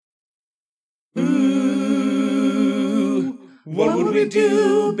Ooh, what would we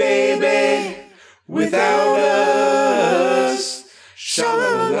do, baby, without us?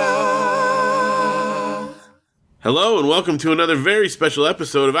 Sha-la-la. Hello and welcome to another very special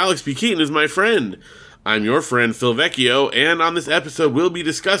episode of Alex P. Keaton is My Friend. I'm your friend Phil Vecchio, and on this episode we'll be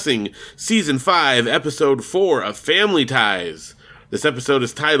discussing Season 5, Episode 4 of Family Ties. This episode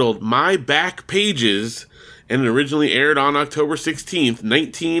is titled My Back Pages, and it originally aired on October 16th,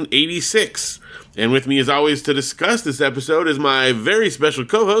 1986. And with me, as always, to discuss this episode is my very special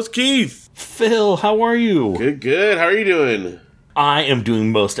co-host, Keith. Phil, how are you? Good. How are you doing? I am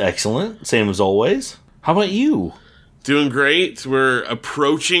doing most excellent, same as always. How about you? Doing great. We're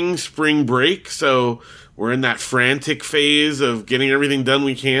approaching spring break, so we're in that frantic phase of getting everything done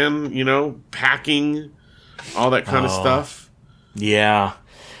we can, packing, all that kind of stuff. Yeah.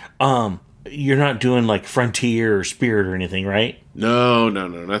 You're not doing like Frontier or Spirit or anything, right? No.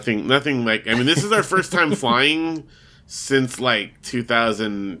 Nothing like, this is our first time flying since like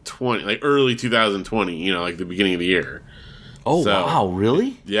 2020, like early 2020, like the beginning of the year. Oh, so, wow,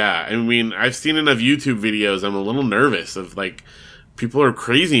 really? Yeah, I've seen enough YouTube videos. I'm a little nervous of like, people are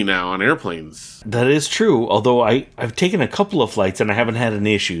crazy now on airplanes. That is true, although I've taken a couple of flights and I haven't had an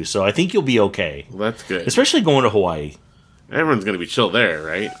issue, so I think you'll be okay. Well, that's good. Especially going to Hawaii. Everyone's going to be chill there,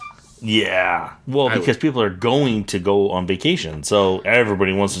 right? Yeah. Well, because people are going to go on vacation, so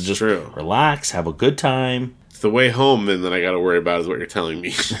everybody wants to just relax, have a good time. It's the way home then that I got to worry about is what you're telling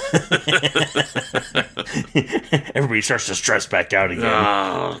me. Everybody starts to stress back out again.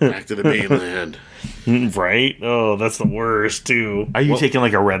 Oh, back to the mainland. Right? Oh, that's the worst, too. Are you taking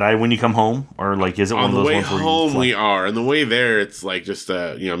like a red eye when you come home? Or like, is it one of those ones where you home we are. On the way there, it's like just,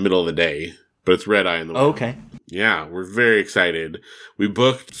 middle of the day. But it's red eye in the way. Okay. Yeah, we're very excited. We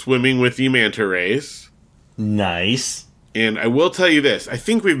booked swimming with the manta rays. Nice. And I will tell you this. I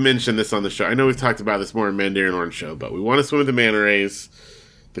think we've mentioned this on the show. I know we've talked about this more in Mandarin Orange Show, but we want to swim with the manta rays.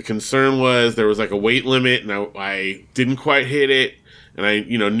 The concern was there was like a weight limit, and I didn't quite hit it. And I,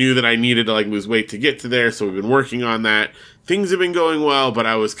 knew that I needed to like lose weight to get to there, so we've been working on that. Things have been going well, but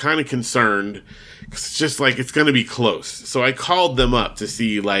I was kind of concerned because it's just like it's going to be close. So I called them up to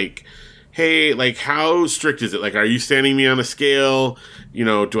see like, hey, like, how strict is it? Like, are you standing me on a scale?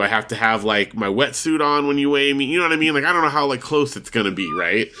 Do I have to have, like, my wetsuit on when you weigh me? You know what I mean? Like, I don't know how, like, close it's going to be,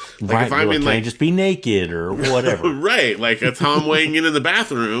 right? Like, right. If I'm in, can I just be naked or whatever? Right. Like, that's how I'm weighing in the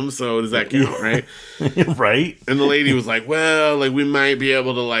bathroom, so does that count, right? Right. And the lady was like, well, like, we might be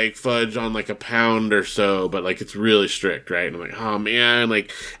able to, like, fudge on, like, a pound or so, but, like, it's really strict, right? And I'm like, oh, man,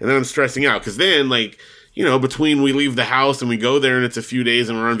 like, and then I'm stressing out, because then, like, between we leave the house and we go there and it's a few days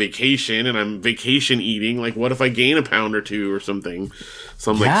and we're on vacation and I'm vacation eating, like, what if I gain a pound or two or something?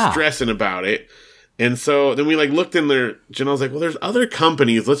 So I'm like stressing about it. And so then we like looked in there, Janelle's like, well, there's other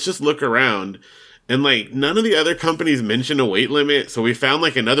companies. Let's just look around. And like none of the other companies mentioned a weight limit. So we found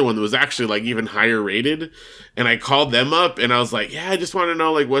like another one that was actually like even higher rated. And I called them up and I was like, yeah, I just want to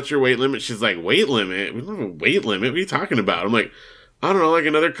know like, what's your weight limit? She's like, weight limit? We don't have a weight limit. What are you talking about? I'm like, I don't know, like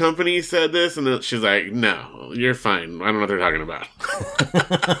another company said this, and then she's like, no, you're fine. I don't know what they're talking about.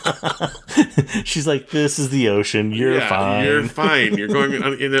 She's like, this is the ocean. You're fine. You're fine. You're going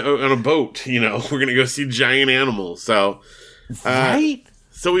on a boat, We're going to go see giant animals. So, right?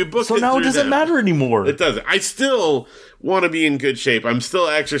 So we booked it. So now it doesn't matter anymore. It doesn't. I still want to be in good shape. I'm still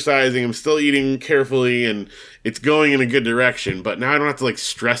exercising. I'm still eating carefully, and it's going in a good direction. But now I don't have to, like,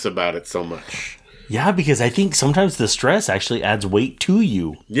 stress about it so much. Yeah, because I think sometimes the stress actually adds weight to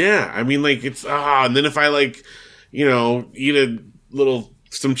you. Yeah, like it's and then if I like, eat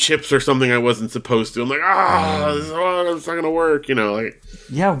some chips or something I wasn't supposed to, I'm like, it's not gonna work, like.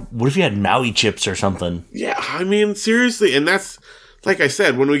 Yeah, what if you had Maui chips or something? Yeah, seriously, and that's like I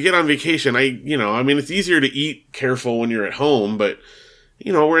said, when we get on vacation, it's easier to eat careful when you're at home, but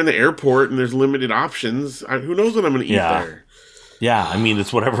we're in the airport and there's limited options. Who knows what I'm gonna eat there? Yeah,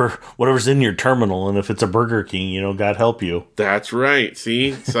 it's whatever's in your terminal, and if it's a Burger King, God help you. That's right,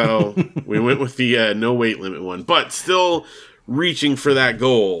 see? So we went with the no weight limit one, but still reaching for that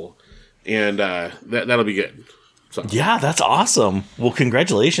goal, and that'll be good. So. Yeah, that's awesome. Well,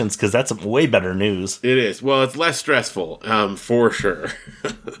 congratulations, because that's way better news. It is. Well, it's less stressful, for sure.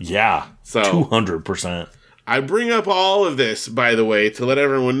 Yeah, so 200%. I bring up all of this, by the way, to let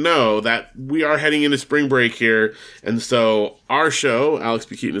everyone know that we are heading into spring break here. And so our show, Alex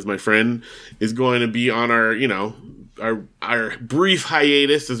P. Keaton is My Friend, is going to be on our brief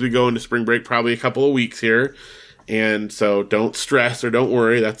hiatus as we go into spring break, probably a couple of weeks here. And so don't stress or don't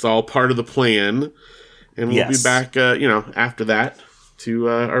worry. That's all part of the plan. And we'll be back, after that to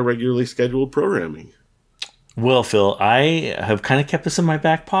our regularly scheduled programming. Well, Phil, I have kind of kept this in my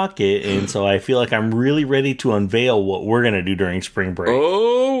back pocket, and so I feel like I'm really ready to unveil what we're going to do during spring break.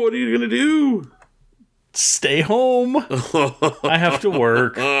 Oh, what are you going to do? Stay home. I have to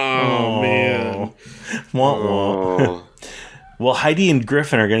work. Oh, man. Wah, wah. Well, Heidi and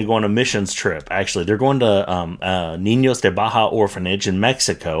Griffin are going to go on a missions trip, actually. They're going to Niños de Baja Orphanage in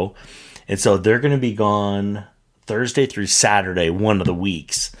Mexico, and so they're going to be gone Thursday through Saturday, one of the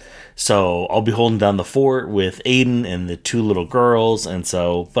weeks. So I'll be holding down the fort with Aiden and the two little girls, and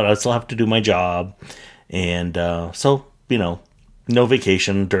so, but I still have to do my job, and so, no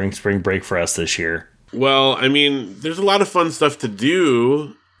vacation during spring break for us this year. Well, I mean, there's a lot of fun stuff to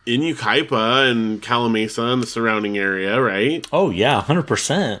do in Yucaipa and Calamasa and the surrounding area, right? Oh, yeah,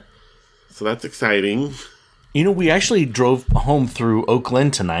 100%. So that's exciting. We actually drove home through Oak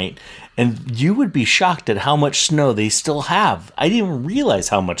Glen tonight, and you would be shocked at how much snow they still have. I didn't even realize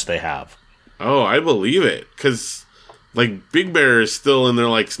how much they have. Oh, I believe it. Because, Big Bear is still in their,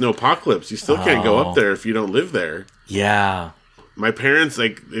 snowpocalypse. You still can't go up there if you don't live there. Yeah. My parents,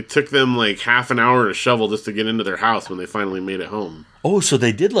 it took them, half an hour to shovel just to get into their house when they finally made it home. Oh, so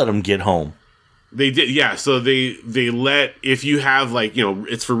they did let them get home. They did, yeah. So they let, if you have,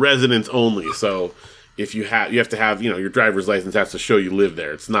 it's for residents only. So if you have to have, your driver's license has to show you live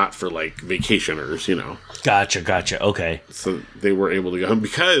there. It's not for, vacationers, Gotcha. Okay. So they were able to go home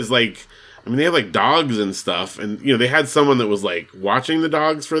because, they have, dogs and stuff. And, they had someone that was, watching the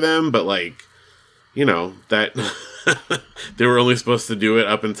dogs for them. But, that... they were only supposed to do it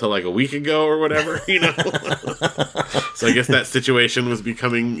up until a week ago or whatever, So I guess that situation was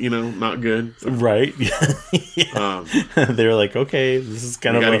becoming, not good. So. Right. They were like, okay, this is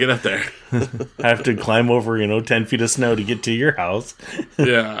kind of gotta get up there. I have to climb over, 10 feet of snow to get to your house.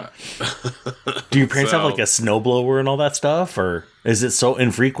 Yeah. Do your parents have a snowblower and all that stuff? Or is it so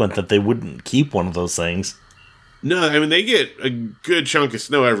infrequent that they wouldn't keep one of those things? No, they get a good chunk of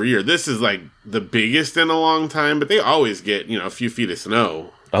snow every year. This is the biggest in a long time, but they always get, a few feet of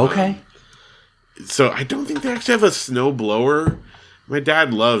snow. Okay. So I don't think they actually have a snow blower. My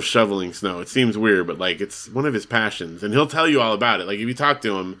dad loves shoveling snow. It seems weird, but it's one of his passions, and he'll tell you all about it. If you talk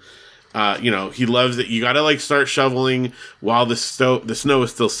to him, he loves it. You got to start shoveling while the snow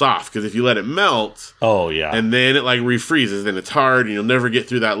is still soft, because if you let it melt, oh yeah, and then it refreezes, then it's hard, and you'll never get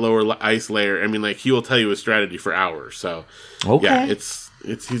through that lower ice layer. He will tell you a strategy for hours. So okay, yeah,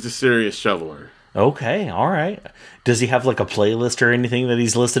 he's a serious shoveler. Okay, all right. Does he have a playlist or anything that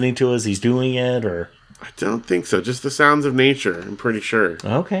he's listening to as he's doing it, or? I don't think so. Just the sounds of nature, I'm pretty sure.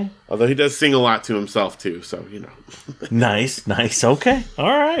 Okay. Although he does sing a lot to himself too, so Nice. Okay.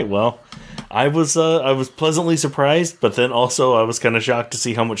 All right. Well, I was pleasantly surprised, but then also I was kind of shocked to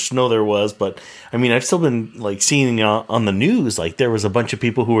see how much snow there was. But I've still been seeing on the news there was a bunch of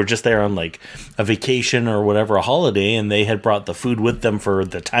people who were just there on a vacation or whatever, a holiday, and they had brought the food with them for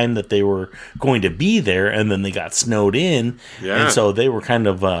the time that they were going to be there, and then they got snowed in, and so they were kind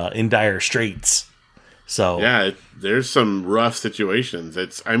of in dire straits. So yeah, there's some rough situations.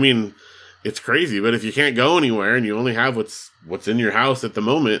 It's crazy, but if you can't go anywhere and you only have what's in your house at the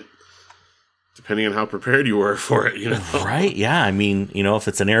moment, depending on how prepared you were for it, Right, yeah. If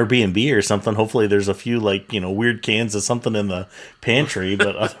it's an Airbnb or something, hopefully there's a few weird cans of something in the pantry,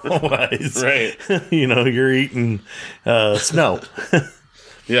 but otherwise, right. You're eating snow.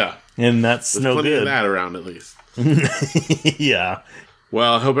 Yeah. And that's there's no plenty good. of that around at least. Yeah.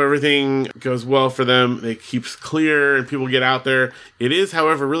 Well, I hope everything goes well for them. It keeps clear and people get out there. It is,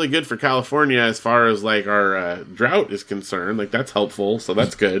 however, really good for California as far as our drought is concerned. That's helpful, so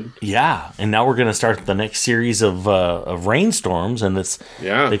that's good. Yeah, and now we're going to start the next series of rainstorms, and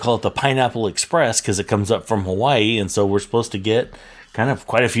they call it the Pineapple Express because it comes up from Hawaii, and so we're supposed to get kind of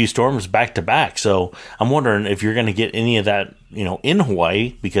quite a few storms back to back. So I'm wondering if you're going to get any of that, in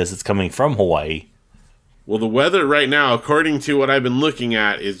Hawaii because it's coming from Hawaii. Well, the weather right now, according to what I've been looking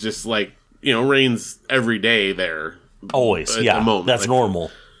at, is just rains every day there. Always, yeah. The moment. That's normal.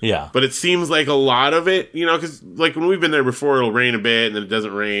 Yeah. But it seems like a lot of it, because when we've been there before, it'll rain a bit and then it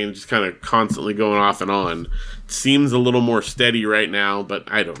doesn't rain, just kind of constantly going off and on. It seems a little more steady right now,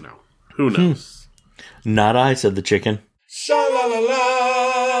 but I don't know. Who knows? Not I, said the chicken. Sha-la-la-la.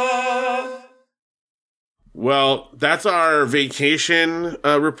 Well, that's our vacation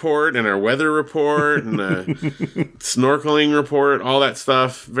report and our weather report and snorkeling report, all that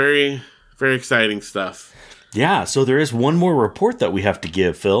stuff. Very, very exciting stuff. Yeah, so there is one more report that we have to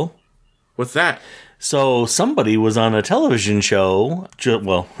give, Phil. What's that? So somebody was on a television show,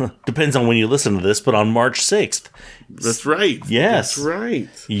 well, depends on when you listen to this, but on March 6th. That's right. Yes. That's right.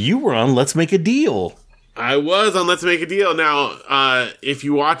 You were on Let's Make a Deal. I was on Let's Make a Deal. Now, if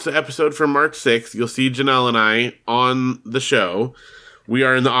you watch the episode from March 6th, you'll see Janelle and I on the show. We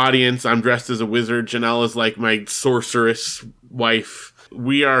are in the audience. I'm dressed as a wizard. Janelle is like my sorceress wife.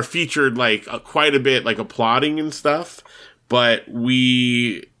 We are featured like quite a bit, like applauding and stuff. But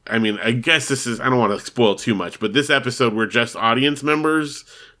I guess this is, I don't want to spoil too much, but this episode we're just audience members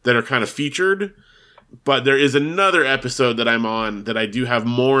that are kind of featured. But there is another episode that I'm on that I do have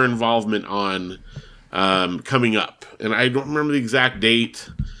more involvement on coming up. And I don't remember the exact date.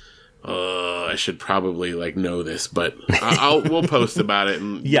 I should probably know this, but we'll post about it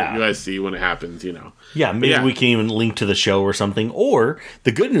and you guys see when it happens, Yeah, maybe we can even link to the show or something. Or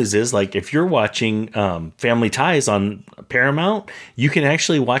the good news is, if you're watching Family Ties on Paramount, you can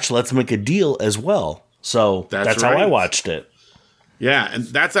actually watch Let's Make a Deal as well. So that's right. How I watched it. Yeah, and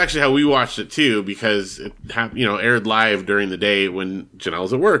that's actually how we watched it too, because it aired live during the day when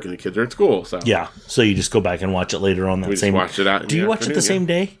Janelle's at work and the kids are at school. So so you just go back and watch it later on that same. Watch it out. Do you watch it the same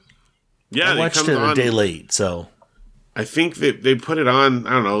day? Yeah, I watched it a day late, so I think they put it on, I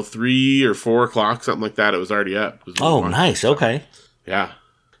don't know, 3 or 4 o'clock, something like that. It was already up. Nice. Okay. Yeah.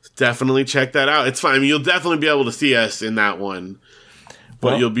 Definitely check that out. It's fine. I mean, you'll definitely be able to see us in that one,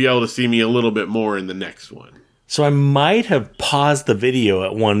 but you'll be able to see me a little bit more in the next one. So I might have paused the video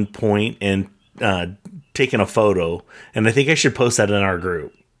at one point and taken a photo, and I think I should post that in our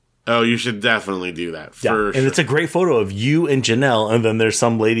group. Oh, you should definitely do that. And it's a great photo of you and Janelle, and then there's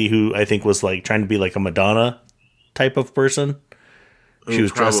some lady who I think was trying to be like a Madonna type of person. She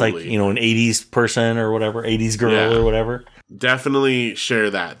was dressed like, an 80s person or whatever, 80s girl or whatever. Definitely share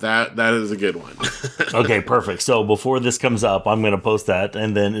that. That is a good one. Okay, perfect. So before this comes up, I'm going to post that,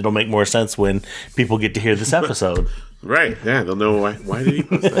 and then it'll make more sense when people get to hear this episode. Right. Yeah, they'll know why did he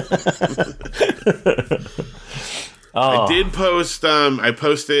post that? I did post, I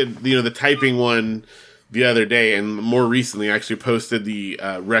posted, the typing one the other day, and more recently I actually posted the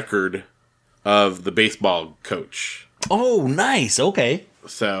record of the baseball coach. Oh, nice. Okay.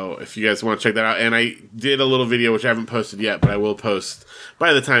 So if you guys want to check that out, and I did a little video, which I haven't posted yet, but I will post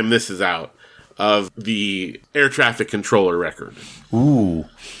by the time this is out, of the air traffic controller record. Ooh.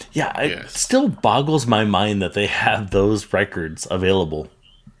 Yeah, it still boggles my mind that they have those records available.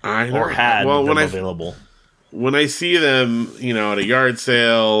 I know. Or had them available. When I see them, at a yard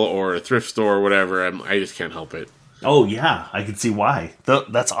sale or a thrift store or whatever, I just can't help it. Oh, yeah. I can see why.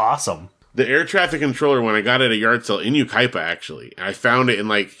 That's awesome. The air traffic controller one, I got at a yard sale in Yucaipa, actually. I found it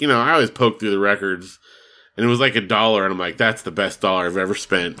in, I always poke through the records, and it was like $1, and I'm like, that's the best dollar I've ever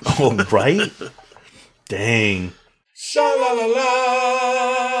spent. Oh, right? Dang. Sha-la-la-la.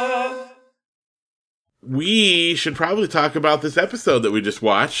 We should probably talk about this episode that we just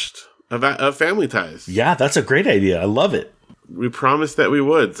watched of Family Ties. Yeah, that's a great idea. I love it. We promised that we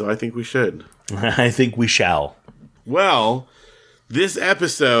would, so I think we should. I think we shall. Well, this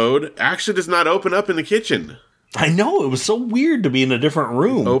episode actually does not open up in the kitchen. I know. It was so weird to be in a different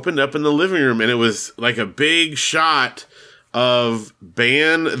room. It opened up in the living room, and it was like a big shot of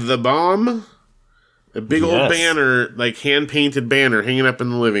Ban the Bomb. A big old banner, hand-painted banner hanging up in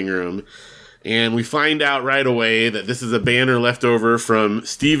the living room. And we find out right away that this is a banner left over from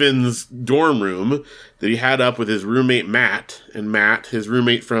Steven's dorm room that he had up with his roommate, Matt. And Matt, his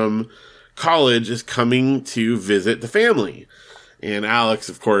roommate from college, is coming to visit the family. And Alex,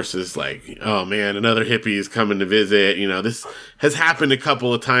 of course, is like, oh, man, another hippie is coming to visit. This has happened a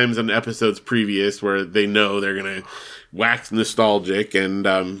couple of times in episodes previous where they know they're going to wax nostalgic. And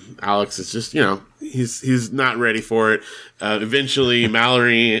Alex is just, he's not ready for it. Eventually,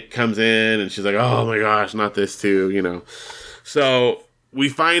 Mallory comes in and she's like, oh, my gosh, not this too, So we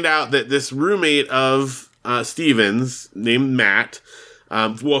find out that this roommate of Steven's named Matt,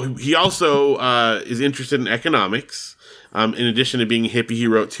 he also is interested in economics. In addition to being a hippie, he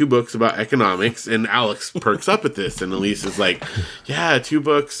wrote 2 books about economics, and Alex perks up at this. And Elise is like, yeah, 2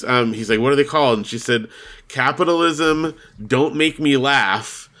 books. He's like, what are they called? And she said, Capitalism, Don't Make Me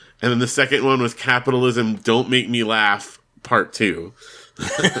Laugh. And then the second one was Capitalism, Don't Make Me Laugh, Part 2.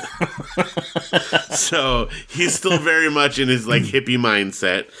 So he's still very much in his hippie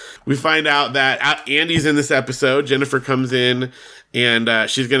mindset. We find out that Andy's in this episode. Jennifer comes in, and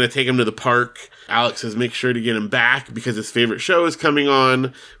she's going to take him to the park. Alex says, make sure to get him back because his favorite show is coming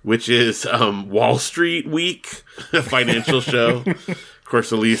on, which is Wall Street Week, a financial show. Of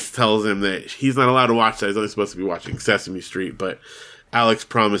course, Elise tells him that he's not allowed to watch that. He's only supposed to be watching Sesame Street, but Alex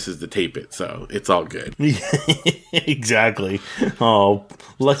promises to tape it, so it's all good. Exactly. Oh,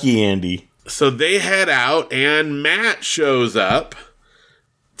 lucky Andy. So they head out, and Matt shows up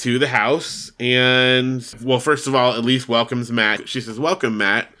to the house, and, well, first of all, Elise welcomes Matt. She says, welcome,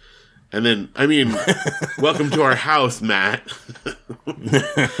 Matt. And then, welcome to our house, Matt.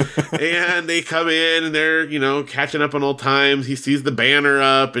 And they come in and they're, catching up on old times. He sees the banner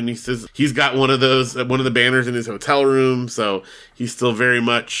up and he says he's got one of the banners in his hotel room. So he's still very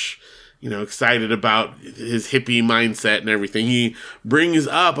much, excited about his hippie mindset and everything. He brings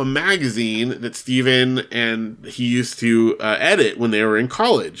up a magazine that Steven and he used to edit when they were in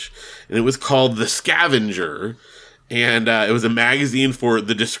college. And it was called The Scavenger. And it was a magazine for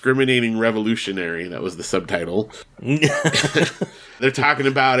the discriminating revolutionary. That was the subtitle. They're talking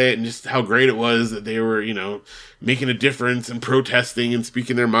about it and just how great it was that they were, making a difference and protesting and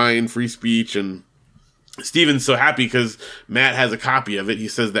speaking their mind, free speech. And Steven's so happy because Matt has a copy of it. He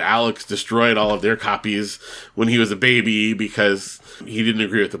says that Alex destroyed all of their copies when he was a baby because he didn't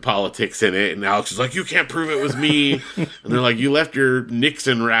agree with the politics in it. And Alex is like, you can't prove it was me. And they're like, you left your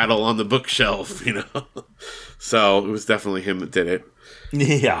Nixon rattle on the bookshelf, So it was definitely him that did it.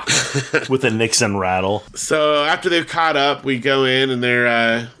 Yeah, with a Nixon rattle. So after they've caught up, we go in and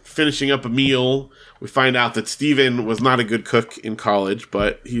they're finishing up a meal. We find out that Steven was not a good cook in college,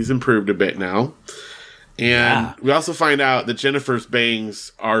 but he's improved a bit now. And we also find out that Jennifer's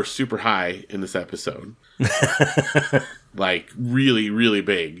bangs are super high in this episode. Like, really, really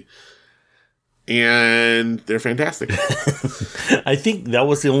big. And they're fantastic. I think that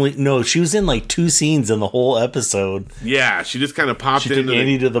was the only... No, she was in like 2 scenes in the whole episode. Yeah, she just kind of popped in. She took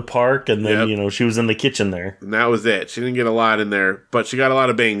Andy to the park, and then, she was in the kitchen there. And that was it. She didn't get a lot in there, but she got a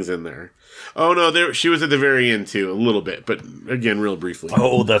lot of bangs in there. Oh, no, she was at the very end, too, a little bit, but again, real briefly.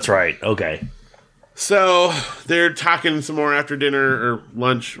 Oh, that's right. Okay. So they're talking some more after dinner or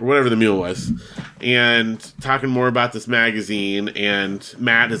lunch or whatever the meal was and talking more about this magazine. And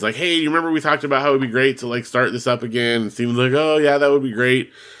Matt is like, hey, you remember we talked about how it would be great to like start this up again? And Steven's like, oh yeah, that would be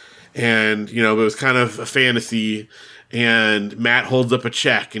great. And, but it was kind of a fantasy. And Matt holds up a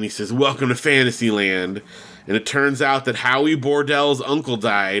check and he says, welcome to Fantasyland. And it turns out that Howie Bordell's uncle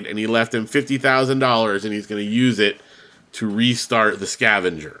died and he left him $50,000 and he's going to use it to restart the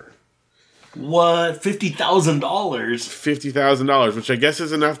Scavenger. What? $50,000? $50,000, which I guess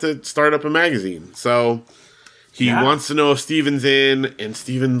is enough to start up a magazine. So he wants to know if Steven's in, and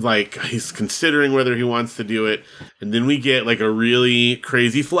Steven's like, he's considering whether he wants to do it. And then we get like a really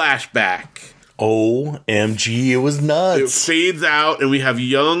crazy flashback. OMG, it was nuts. It fades out, and we have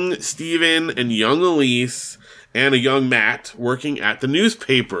young Steven and young Elise and a young Matt working at the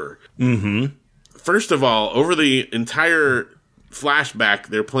newspaper. Mm-hmm. First of all, over the entire flashback,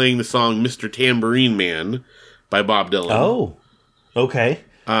 they're playing the song Mr. Tambourine Man by Bob Dylan. Oh, okay.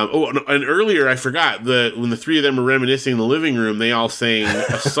 And earlier, I forgot, when the three of them were reminiscing in the living room, they all sang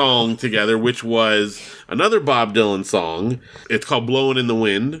a song together, which was another Bob Dylan song. It's called Blowin' in the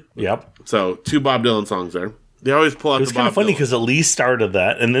Wind. Yep. So, 2 Bob Dylan songs there. They always pull out the Bob Dylan. It's kind of funny because Elise started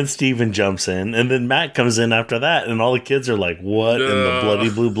that, and then Steven jumps in, and then Matt comes in after that, and all the kids are like, what in the bloody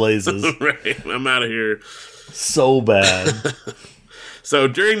blue blazes? Right, I'm out of here. So bad. So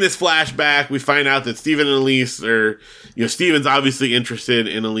during this flashback, we find out that Steven and Elise are, Steven's obviously interested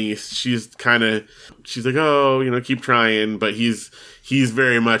in Elise. She's like, oh, keep trying. But he's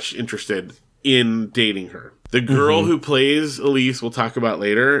very much interested in dating her. The girl who plays Elise, we'll talk about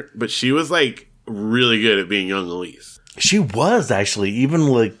later, but she was like really good at being young Elise. She was actually, even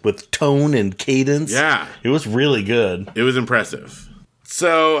like with tone and cadence. Yeah. It was really good. It was impressive.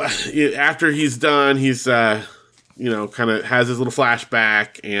 So after he's done, he's, kind of has his little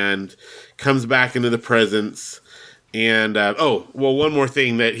flashback and comes back into the presence. And, one more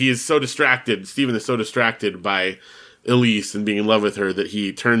thing, that he is so distracted. Steven is so distracted by Elise and being in love with her that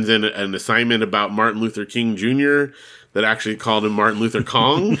he turns in an assignment about Martin Luther King Jr. that actually called him Martin Luther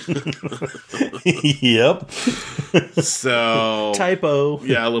Kong. Yep. So typo.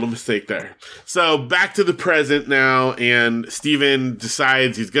 Yeah, a little mistake there. So back to the present now, and Steven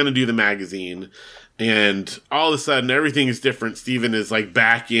decides he's going to do the magazine. And all of a sudden, everything is different. Steven is like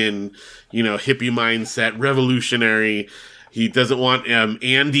back in, hippie mindset, revolutionary. He doesn't want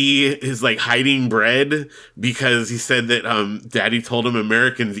Andy is like hiding bread because he said that Daddy told him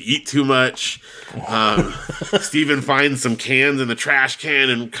Americans eat too much. Steven finds some cans in the trash can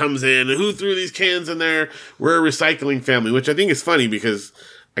and comes in. And who threw these cans in there? We're a recycling family, which I think is funny because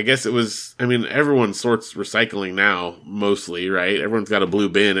I guess it was, everyone sorts recycling now, mostly, right? Everyone's got a blue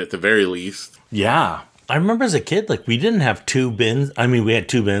bin at the very least. Yeah. I remember as a kid, like, we didn't have 2 bins. We had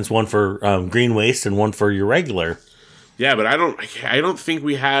 2 bins, one for green waste and one for your regular. Yeah, but I don't think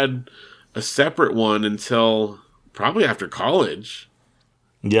we had a separate one until probably after college.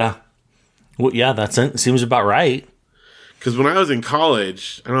 Yeah. Well, yeah, seems about right. Because when I was in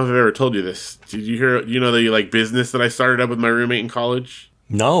college, I don't know if I've ever told you this. Did you hear, the business that I started up with my roommate in college?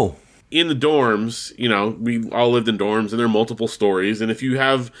 No. in the dorms, we all lived in dorms, and there are multiple stories. And if you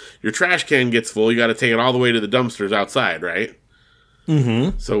have your trash can gets full, you got to take it all the way to the dumpsters outside, right?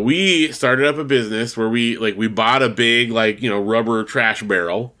 Mm-hmm. So we started up a business where we bought a big, rubber trash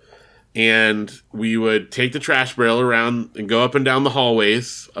barrel, and we would take the trash barrel around and go up and down the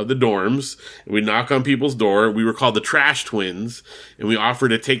hallways of the dorms, and we'd knock on people's door. We were called the Trash Twins, and we offered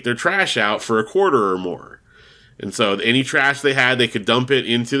to take their trash out for $0.25 or more. And so any trash they had, they could dump it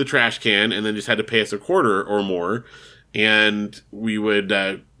into the trash can and then just had to pay us $0.25 or more. And we would,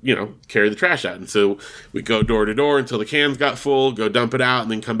 carry the trash out. And so we'd go door to door until the cans got full, go dump it out, and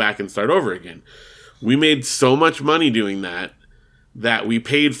then come back and start over again. We made so much money doing that we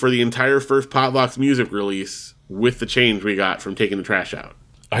paid for the entire first Potlucks music release with the change we got from taking the trash out.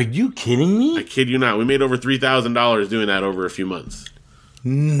 Are you kidding me? I kid you not. We made over $3,000 doing that over a few months.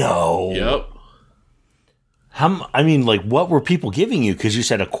 No. Yep. What were people giving you? Because you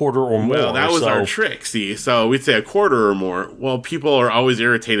said $0.25 or more. Well, that was our trick, see? So we'd say $0.25 or more. Well, people are always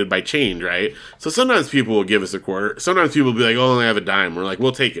irritated by change, right? So sometimes people will give us $0.25. Sometimes people will be like, oh, I only have a dime. We're like,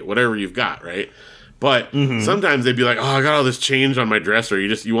 we'll take it, whatever you've got, right? But sometimes they'd be like, oh, I got all this change on my dresser.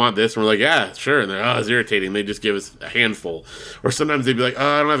 You want this? And we're like, yeah, sure. And they're, it's irritating. They just give us a handful. Or sometimes they'd be like, oh,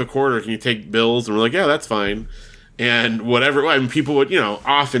 I don't have $0.25. Can you take bills? And we're like, yeah, that's fine. And whatever, people would,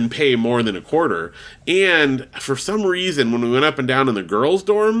 often pay more than $0.25. And for some reason, when we went up and down in the girls'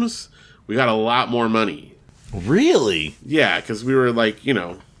 dorms, we got a lot more money. Really? Yeah, because we were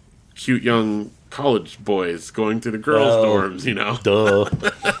cute young college boys going to the girls' dorms, Duh.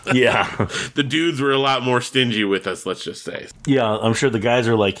 Yeah. The dudes were a lot more stingy with us, let's just say. Yeah, I'm sure the guys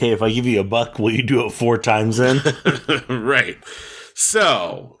are like, hey, if I give you $1, will you do it 4 times then? Right.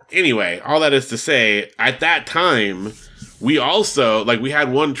 So, anyway, all that is to say, at that time, we also, we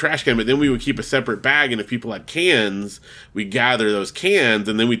had one trash can, but then we would keep a separate bag, and if people had cans, we'd gather those cans,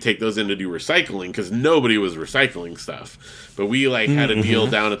 and then we'd take those in to do recycling, because nobody was recycling stuff. But we, had a deal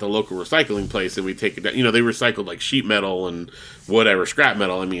down at the local recycling place, and we'd take it down. They recycled, sheet metal and whatever, scrap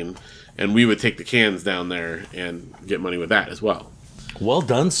metal, and we would take the cans down there and get money with that as well. Well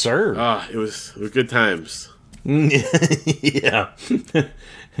done, sir. It was good times. Yeah.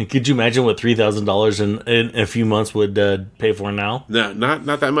 Could you imagine what $3,000 in a few months would pay for now? No,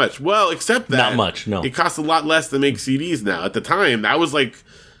 not that much. Well, except that not much. No, it costs a lot less to make CDs now. At the time, that was the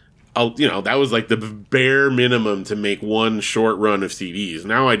bare minimum to make one short run of CDs.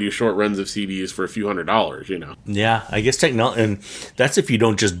 Now I do short runs of CDs for a few $100s. Yeah, I guess and that's if you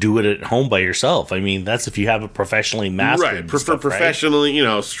don't just do it at home by yourself. that's if you have it professionally mastered, right? Professionally,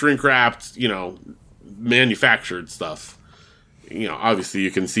 shrink wrapped, manufactured stuff. Obviously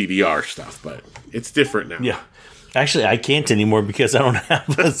you can CDR stuff, but it's different now. Yeah. Actually, I can't anymore because I don't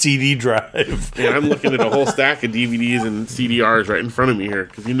have a CD drive. Yeah, I'm looking at a whole stack of DVDs and CDRs right in front of me here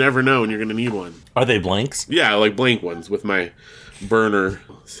because you never know when you're going to need one. Are they blanks? Yeah, blank ones with my burner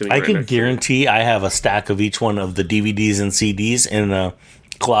sitting I can guarantee I have a stack of each one of the DVDs and CDs in a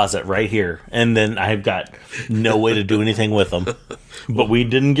closet right here, and then I've got no way to do anything with them. But we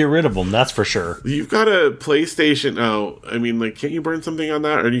didn't get rid of them, that's for sure. You've got a PlayStation. Can't you burn something on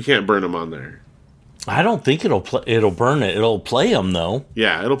that, or you can't burn them on there? I don't think it'll burn it. It'll play them though.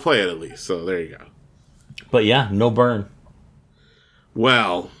 Yeah, it'll play it at least. So there you go. But yeah, no burn.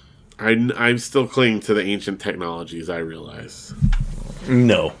 Well, I'm still clinging to the ancient technologies. I realize.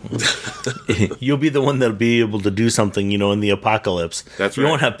 No. You'll be the one that'll be able to do something, in the apocalypse. That's right. You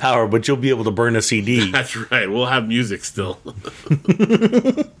won't have power, but you'll be able to burn a CD. That's right. We'll have music still.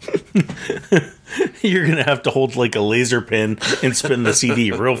 You're going to have to hold a laser pen and spin the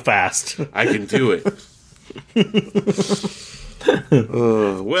CD real fast. I can do it.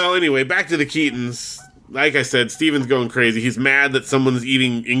 Well, anyway, back to the Keatons. Like I said, Steven's going crazy. He's mad that someone's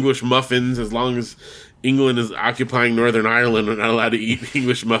eating English muffins as long as England is occupying Northern Ireland. We're not allowed to eat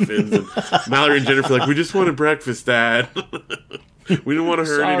English muffins. And Mallory and Jennifer are like, we just wanted breakfast, Dad. We didn't want to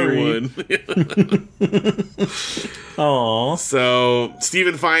hurt anyone. Aww. So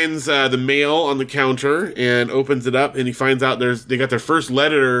Steven finds the mail on the counter and opens it up, and he finds out they got their first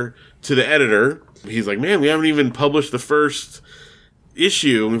letter to the editor. He's like, man, we haven't even published the first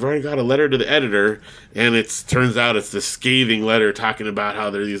issue, and we've already got a letter to the editor, and turns out it's this scathing letter talking about how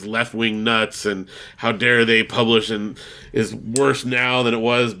they're these left-wing nuts and how dare they publish and is worse now than it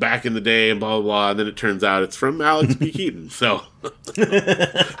was back in the day and blah blah blah. And then it turns out it's from Alex P. Keaton, so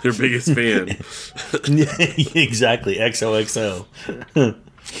their biggest fan. Exactly, XOXO.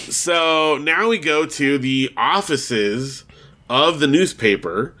 So now we go to the offices of the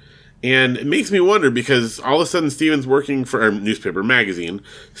newspaper. And it makes me wonder because all of a sudden Steven's working for a newspaper magazine.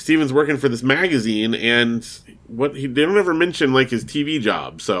 Steven's working for this magazine, and they don't ever mention his TV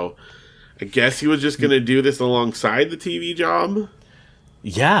job. So I guess he was just going to do this alongside the TV job.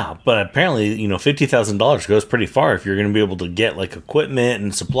 Yeah, but apparently, $50,000 goes pretty far if you're going to be able to get like equipment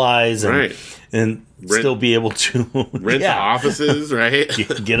and supplies and still be able to rent the offices, right?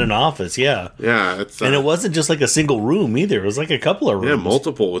 Get an office, yeah. Yeah. And it wasn't just like a single room either. It was like a couple of rooms. Yeah,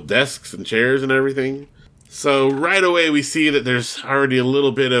 multiple with desks and chairs and everything. So right away we see that there's already a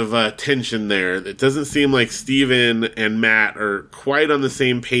little bit of tension there. It doesn't seem like Steven and Matt are quite on the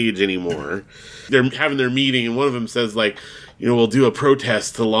same page anymore. They're having their meeting and one of them says like, we'll do a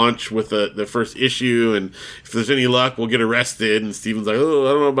protest to launch with the first issue, and if there's any luck, we'll get arrested. And Steven's like, oh,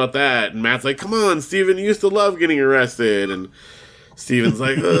 I don't know about that. And Matt's like, come on, Steven, you used to love getting arrested. And Steven's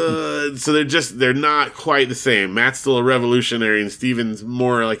like, so they're not quite the same. Matt's still a revolutionary, and Steven's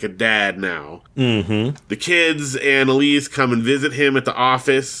more like a dad now. Mm-hmm. The kids and Elise come and visit him at the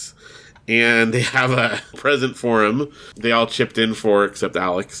office, and they have a present for him. They all chipped in for, except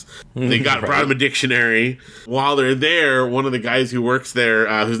Alex. They brought him a dictionary. While they're there, one of the guys who works there,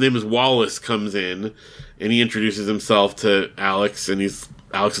 whose name is Wallace, comes in, and he introduces himself to Alex, and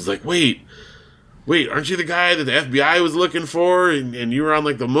Alex is like, wait, aren't you the guy that the FBI was looking for, and you were on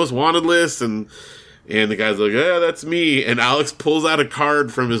like the most wanted list? And the guy's like, yeah, that's me. And Alex pulls out a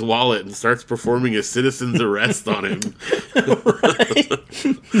card from his wallet and starts performing a citizen's arrest on him.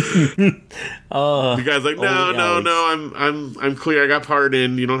 The guy's like, no, I'm clear. I got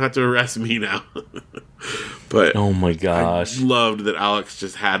pardoned. You don't have to arrest me now. But oh my gosh, I loved that Alex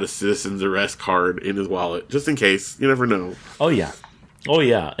just had a citizen's arrest card in his wallet just in case. You never know. Oh yeah,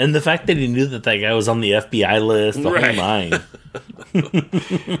 and the fact that he knew that guy was on the FBI list, the whole nine.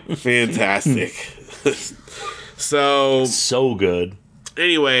 Fantastic. So good.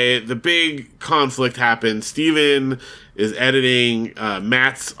 Anyway, the big conflict happened. Steven is editing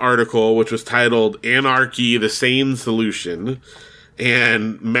Matt's article, which was titled Anarchy, the Sane Solution.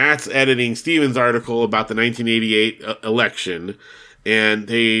 And Matt's editing Steven's article about the 1988 election. And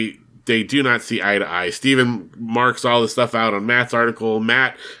they do not see eye to eye. Steven marks all the stuff out on Matt's article.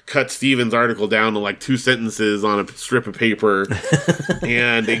 Matt cuts Steven's article down to like 2 sentences on a strip of paper.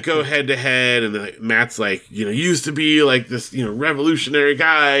 And they go head to head. And Matt's like, you used to be like this, revolutionary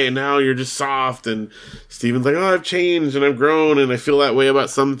guy. And now you're just soft. And Steven's like, oh, I've changed and I've grown. And I feel that way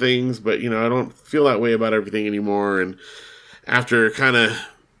about some things. But, I don't feel that way about everything anymore. And after kind of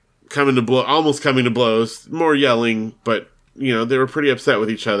almost coming to blows, more yelling, but they were pretty upset with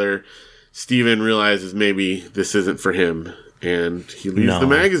each other. Steven realizes maybe this isn't for him, and he leaves the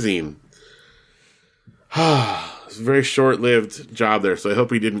magazine. It's a very short-lived job there, so I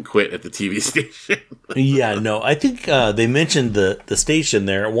hope he didn't quit at the TV station. Yeah, no, I think they mentioned the station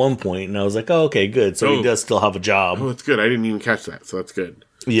there at one point, and I was like, oh, okay, good. So he does still have a job. Oh, that's good. I didn't even catch that, so that's good.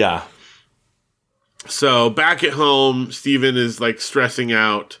 Yeah. So back at home, Steven is like stressing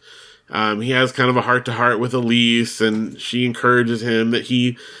out. He has kind of a heart-to-heart with Elise, and she encourages him that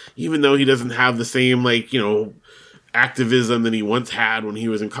even though he doesn't have the same, activism that he once had when he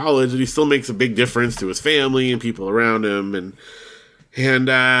was in college, that he still makes a big difference to his family and people around him. And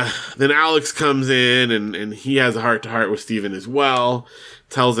then Alex comes in, and he has a heart-to-heart with Steven as well.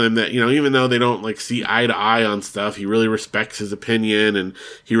 Tells him that, even though they don't, see eye to eye on stuff, he really respects his opinion, and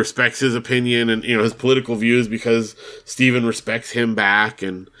he respects his opinion and, his political views because Steven respects him back,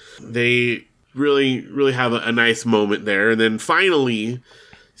 and they really, really have a nice moment there. And then finally,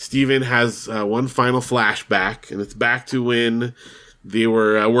 Steven has one final flashback, and it's back to when they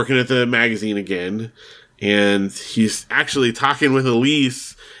were working at the magazine again, and he's actually talking with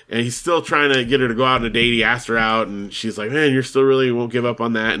Elise, and he's still trying to get her to go out on a date. He asked her out, and she's like, man, you're still really won't give up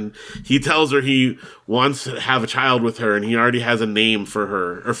on that. And he tells her he wants to have a child with her, and he already has a name for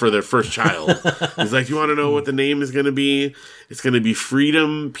her, or for their first child. He's like, you want to know what the name is going to be? It's going to be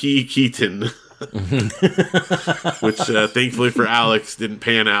Freedom P. Keaton. Which, thankfully for Alex, didn't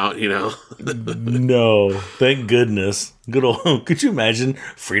pan out, No, thank goodness. Good old. Could you imagine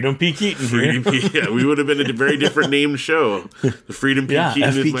Freedom P. Keaton? Freedom P. Yeah, we would have been a very different named show. The Freedom P.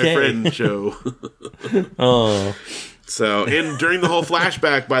 Keaton FPK. Is my friend show. Oh. So, and during the whole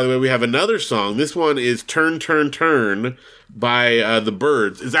flashback, by the way, we have another song. This one is "Turn, Turn, Turn" by the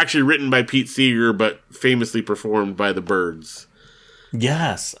Byrds. It's actually written by Pete Seeger, but famously performed by the Byrds.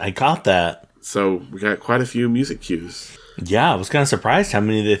 Yes, I caught that. So we got quite a few music cues. Yeah, I was kind of surprised how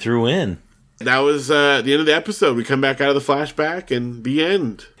many they threw in. That was the end of the episode. We come back out of the flashback and the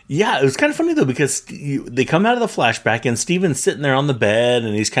end. Yeah, it was kind of funny, though, because they come out of the flashback and Steven's sitting there on the bed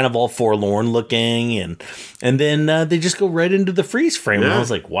and he's kind of all forlorn looking. And then they just go right into the freeze frame. Yeah, and I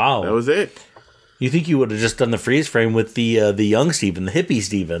was like, wow. That was it. You think you would have just done the freeze frame with the young Steven, the hippie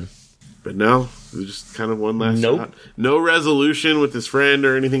Steven. But no, Just kind of one last Nope. shot. No resolution with his friend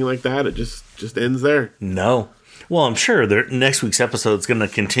or anything like that. It just ends there. No. Well, I'm sure next week's episode is going to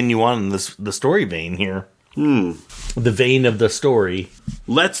continue on in the story vein here. The vein of the story.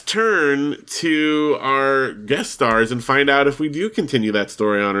 Let's turn to our guest stars and find out if we do continue that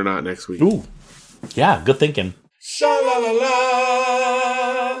story on or not next week. Ooh. Yeah, good thinking. Sha-la-la-la.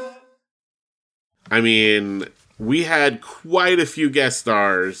 I mean, we had quite a few guest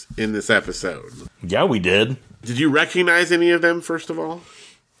stars in this episode. Yeah, we did. Did you recognize any of them, first of all?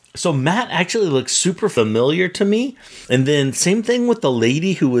 So Matt actually looks super familiar to me. And then same thing with the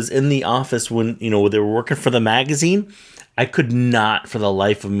lady who was in the office when, they were working for the magazine. I could not for the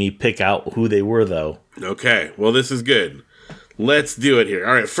life of me pick out who they were, though. Okay, well, this is good. Let's do it here.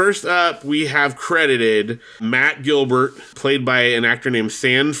 All right, first up, we have credited Matt Gilbert, played by an actor named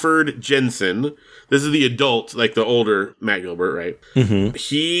Sanford Jensen. This is the adult, like the older Matt Gilbert, right? Mm-hmm.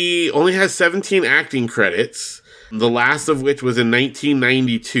 He only has 17 acting credits. The last of which was in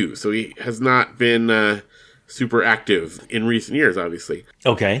 1992, so he has not been super active in recent years, obviously.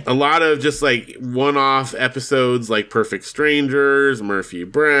 Okay. A lot of just like one-off episodes like Perfect Strangers, Murphy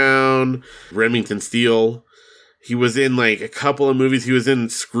Brown, Remington Steele. He was in like a couple of movies. He was in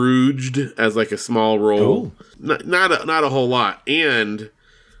Scrooged as like a small role. Not a whole lot. And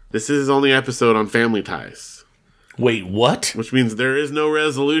this is his only episode on Family Ties. Wait, what? Which means there is no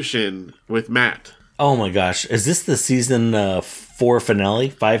resolution with Matt. Oh my gosh. Is this the season 4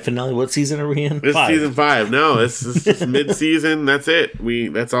 finale? 5 finale? What season are we in? It's 5. season 5. No, it's just mid-season. That's it.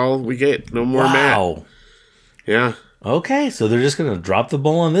 That's all we get. No more Matt. Yeah. Okay, so they're just going to drop the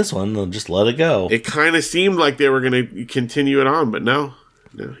ball on this one. They'll just let it go. It kind of seemed like they were going to continue it on, but no.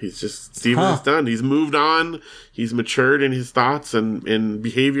 No, he's just, Steven is done. He's moved on. He's matured in his thoughts and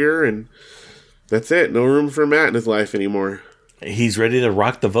behavior, and that's it. No room for Matt in his life anymore. He's ready to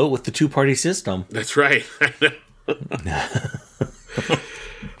rock the vote with the two-party system. That's right.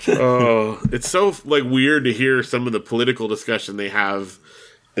 Oh, it's so like weird to hear some of the political discussion they have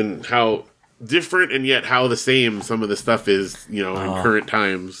and how different and yet how the same some of the stuff is, in current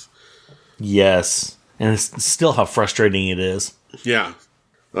times. Yes. And it's still how frustrating it is. Yeah.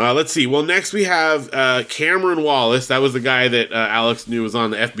 Let's see. Well, next we have Cameron Wallace. That was the guy that Alex knew was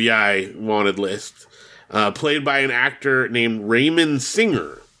on the FBI wanted list. Played by an actor named Raymond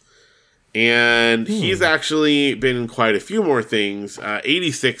Singer. And he's actually been in quite a few more things.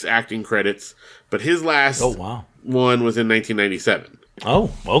 86 acting credits. But his last one was in 1997.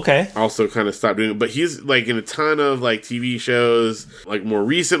 Oh, okay. Also kind of stopped doing it. But he's like in a ton of like TV shows. Like more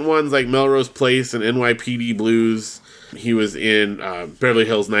recent ones like Melrose Place and NYPD Blues. He was in Beverly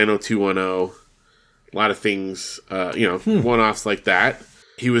Hills 90210. A lot of things, one-offs like that.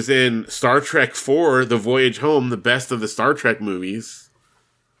 He was in Star Trek IV, The Voyage Home, the best of the Star Trek movies.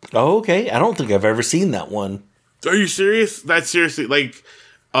 Oh, okay. I don't think I've ever seen that one. Are you serious? That's seriously, like,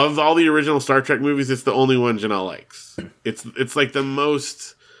 of all the original Star Trek movies, it's the only one Janelle likes. It's like the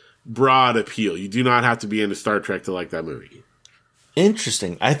most broad appeal. You do not have to be into Star Trek to like that movie.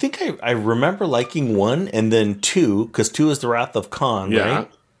 Interesting. I think I remember liking 1 and then 2, because 2 is The Wrath of Khan, right?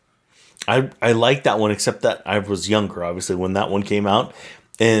 I liked that one, except that I was younger, obviously, when that one came out.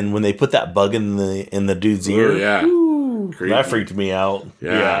 And when they put that bug in the dude's ear, that freaked me out.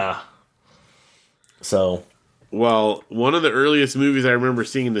 Yeah. So, well, one of the earliest movies I remember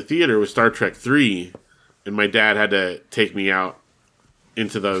seeing in the theater was Star Trek 3, and my dad had to take me out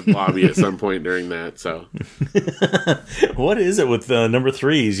into the lobby at some point during that. So, what is it with number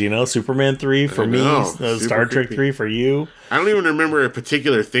 3s? Superman 3 for me, Star Trek 3 for you. I don't even remember a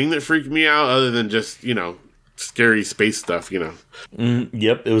particular thing that freaked me out, other than just scary space stuff,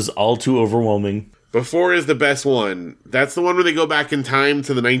 Yep, it was all too overwhelming. Before is the best one. That's the one where they go back in time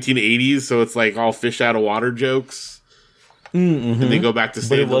to the 1980s, so it's like all fish out of water jokes. Mm-hmm. And they go back to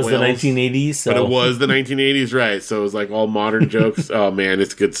save the whales. But it was the 1980s. So. But it was the 1980s, right. So it was like all modern jokes. Oh, man,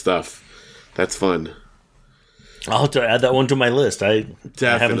 it's good stuff. That's fun. I'll have to add that one to my list. I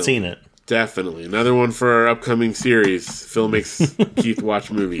haven't seen it. Definitely. Another one for our upcoming series. Phil makes Keith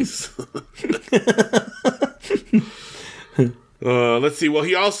watch movies. Let's see. Well,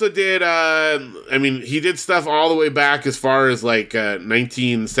 he also did, he did stuff all the way back as far as like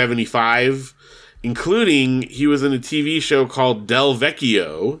 1975, including he was in a TV show called Del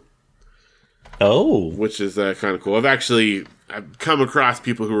Vecchio. Oh. Which is kind of cool. I've come across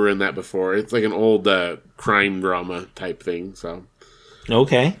people who were in that before. It's like an old crime drama type thing. So.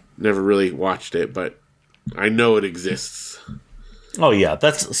 Okay. Never really watched it, but I know it exists. Oh, yeah.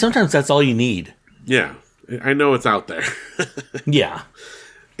 Sometimes that's all you need. Yeah. I know it's out there. Yeah.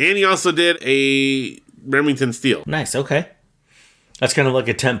 And he also did a Remington Steele. Nice. Okay. That's kind of like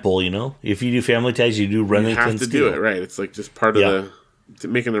a temple, If you do Family Ties, you do Remington You have to do it, right? It's like just part of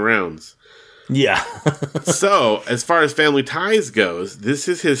making the rounds. Yeah. So, as far as Family Ties goes, this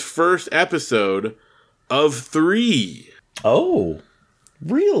is his first episode of 3. Oh,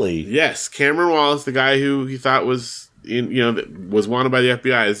 really? Yes, Cameron Wallace, the guy who he thought was was wanted by the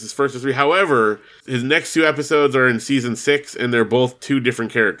FBI, is his first of 3. However, his next 2 episodes are in season 6, and they're both 2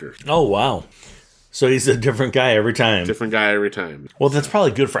 different characters. Oh, wow. So he's a different guy every time. Different guy every time. Well, that's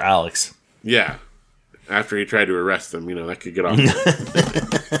probably good for Alex. Yeah. After he tried to arrest them, that could get off.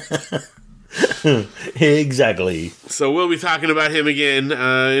 Exactly. So we'll be talking about him again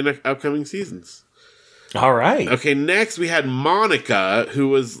in upcoming seasons. All right. Okay, next we had Monica, who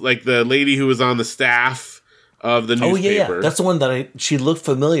was like the lady who was on the staff of the newspaper. Oh, yeah. That's the one that she looked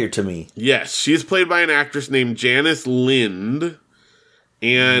familiar to me. Yes, she's played by an actress named Janice Lind.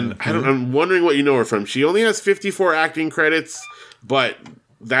 And I'm wondering what you know her from. She only has 54 acting credits, but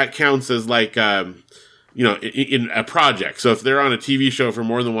that counts as like, in a project. So if they're on a TV show for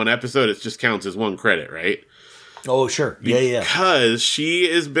more than 1 episode, it just counts as 1 credit, right? Oh, sure. Yeah. Because she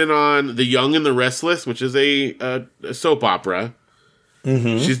has been on The Young and the Restless, which is a soap opera.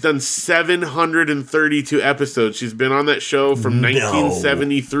 Mm-hmm. She's done 732 episodes. She's been on that show from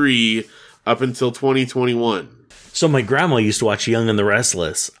 1973 up until 2021. So my grandma used to watch Young and the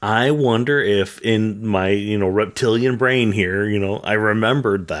Restless. I wonder if in my, reptilian brain here, I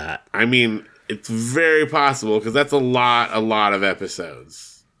remembered that. I mean, it's very possible because that's a lot of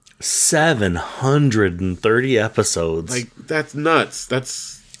episodes. 730 episodes. Like, that's nuts.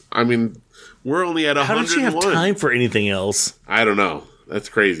 We're only at 101. How did she have time for anything else? I don't know. That's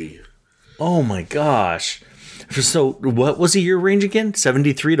crazy. Oh my gosh. So what was the year range again?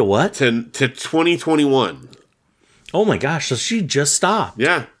 73 to what? To 2021. Oh my gosh, so she just stopped.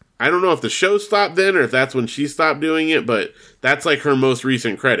 Yeah. I don't know if the show stopped then or if that's when she stopped doing it, but that's like her most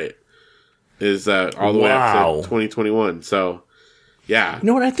recent credit is all the way up to 2021. So, yeah. You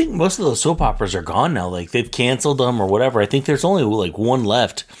know what? I think most of those soap operas are gone now. Like, they've canceled them or whatever. I think there's only like 1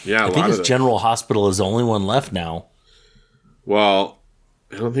 left. Yeah, I think it's General Hospital is the only one left now. Well,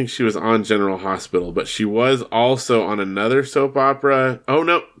 I don't think she was on General Hospital, but she was also on another soap opera. Oh,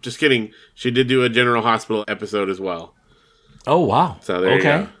 no, just kidding. She did do a General Hospital episode as well. Oh, wow. So there you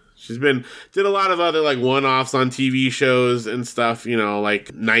go. She's did a lot of other like one-offs on TV shows and stuff,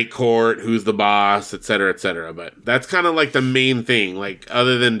 like Night Court, Who's the Boss, et cetera, but that's kind of like the main thing, like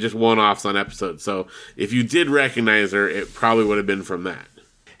other than just one-offs on episodes. So if you did recognize her, it probably would have been from that.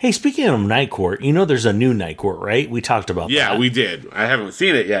 Hey, speaking of Night Court, there's a new Night Court, right? We talked about that. Yeah, we did. I haven't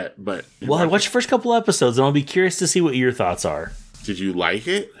seen it yet, but... Well, I watched the first couple episodes, and I'll be curious to see what your thoughts are. Did you like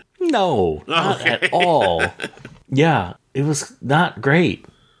it? No, not at all. Yeah, it was not great.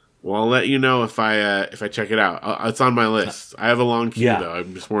 Well, I'll let you know if I check it out. It's on my list. I have a long queue, though.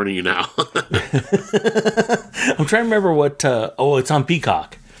 I'm just warning you now. I'm trying to remember what... it's on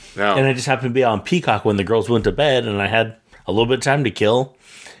Peacock. Oh. And I just happened to be on Peacock when the girls went to bed, and I had a little bit of time to kill.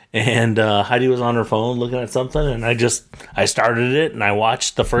 And Heidi was on her phone looking at something, and I started it, and I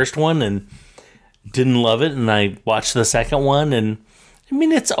watched the first one, and didn't love it, and I watched the second one, and I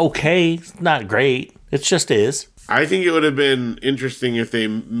mean, it's okay. It's not great. It just is. I think it would have been interesting if they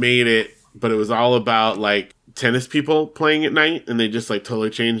made it, but it was all about, like, tennis people playing at night, and they just, like, totally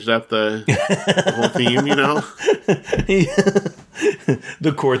changed up the whole theme,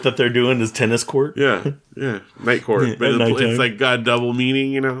 The court that they're doing is tennis court? Yeah, night court. But it's like got double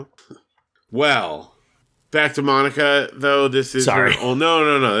meaning, Well, back to Monica, though. This is... Sorry.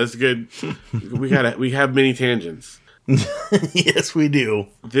 No, that's good. We have many tangents. Yes, we do.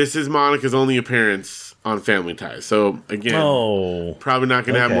 This is Monica's only appearance on Family Ties. So, again, probably not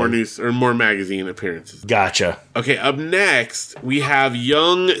going to have more news or more magazine appearances. Gotcha. Okay, up next, we have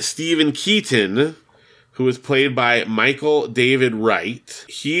young Stephen Keaton, who is played by Michael David Wright.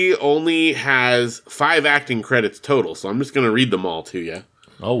 He only has 5 acting credits total, so I'm just going to read them all to you.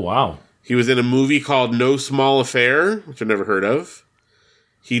 Oh, wow. He was in a movie called No Small Affair, which I've never heard of.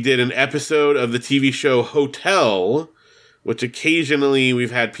 He did an episode of the TV show Hotel, which occasionally we've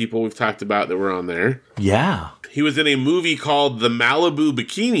had people we've talked about that were on there. Yeah. He was in a movie called The Malibu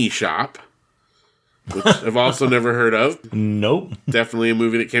Bikini Shop, which I've also never heard of. Nope. Definitely a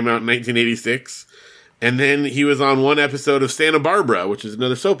movie that came out in 1986. And then he was on one episode of Santa Barbara, which is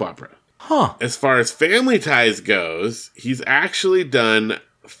another soap opera. Huh. As far as Family Ties goes, he's actually done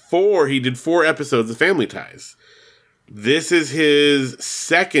 4 episodes of Family Ties. This is his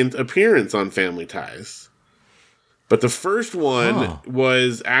second appearance on Family Ties. But the first one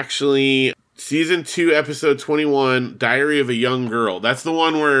was actually season 2, episode 21, Diary of a Young Girl. That's the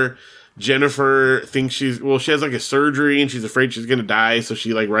one where Jennifer thinks she has like a surgery and she's afraid she's going to die. So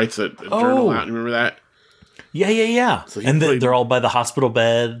she like writes a journal out. You remember that? Yeah. So and they're all by the hospital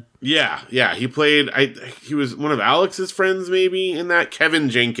bed. Yeah. He he was one of Alex's friends maybe in that. Kevin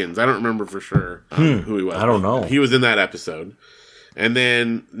Jenkins. I don't remember for sure who he was. I don't know. He was in that episode. And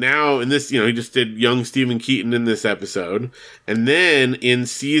then now in this, he just did young Stephen Keaton in this episode. And then in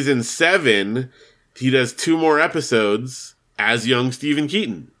season 7, he does 2 more episodes as young Stephen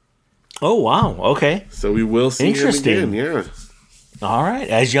Keaton. Oh, wow. Okay. So we will see him again. Yeah. All right.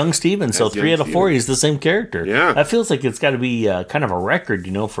 As young Stephen. So 3 out of 4, he's the same character. Yeah. That feels like it's got to be kind of a record,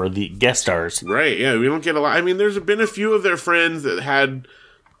 for the guest stars. Right. Yeah. We don't get a lot. I mean, there's been a few of their friends that had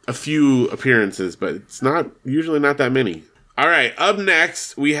a few appearances, but it's usually not that many. All right, up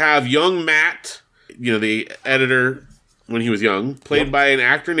next, we have young Matt, the editor when he was young, played by an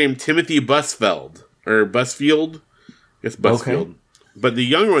actor named Timothy Busfield. I guess Busfield. Okay. But the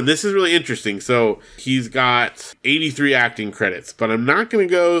younger one, this is really interesting. So he's got 83 acting credits, but I'm not going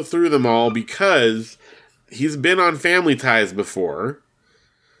to go through them all because he's been on Family Ties before.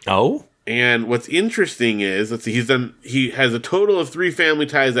 Oh? And what's interesting is, he has a total of 3 Family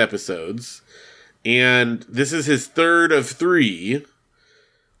Ties episodes. And this is his 3rd of 3,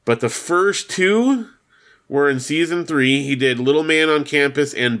 but the first 2 were in season 3. He did Little Man on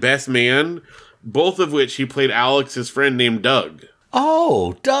Campus and Best Man, both of which he played Alex's friend named Doug.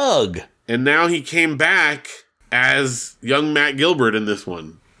 Oh, Doug! And now he came back as young Matt Gilbert in this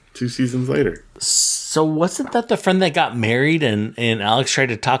one, 2 seasons later. So wasn't that the friend that got married and Alex tried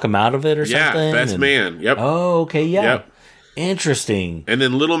to talk him out of it or something? Yeah, Best Man, yep. Oh, okay, yeah. Yep. Interesting. And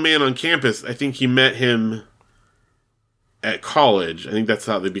then Little Man on Campus, I think he met him at college. I think that's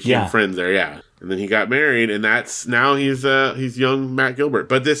how they became friends there, yeah. And then he got married, and he's young Matt Gilbert.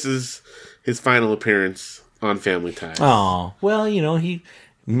 But this is his final appearance on Family Ties. Oh, well, he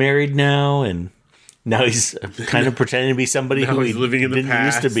married now, and now he's kind of pretending to be somebody who he's living in the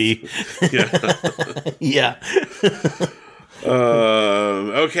past. Used to be. Yeah.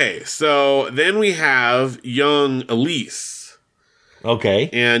 Okay, so then we have young Elise. Okay.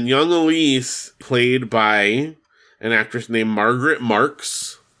 And young Elise, played by an actress named Margaret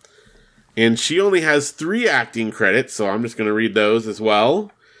Marks. And she only has 3 acting credits, so I'm just going to read those as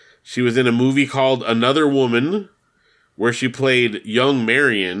well. She was in a movie called Another Woman, where she played young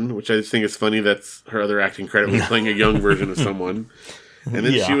Marion, which I just think is funny. That's her other acting credit, was playing a young version of someone. And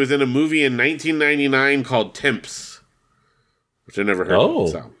then she was in a movie in 1999 called Temps, which I never heard of.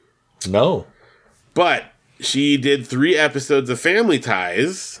 So. No. But she did 3 episodes of Family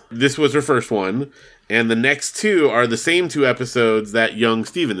Ties. This was her first one. And the next 2 are the same 2 episodes that young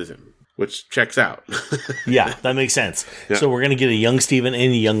Steven is in, which checks out. Yeah, that makes sense. Yeah. So we're going to get a young Steven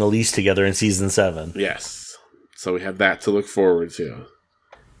and a young Elise together in season 7. Yes. So we have that to look forward to.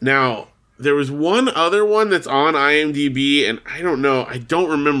 Now, there was one other one that's on IMDb, and I don't know. I don't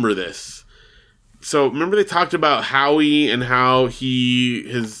remember this. So remember they talked about Howie and how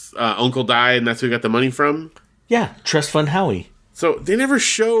his uncle died and that's who he got the money from? Yeah, Trust Fund Howie. So they never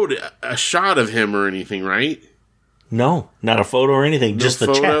showed a shot of him or anything, right? No, not a photo or anything, just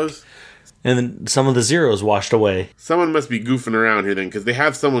the check. And then some of the zeros washed away. Someone must be goofing around here then, because they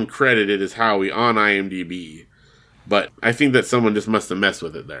have someone credited as Howie on IMDb. But I think that someone just must have messed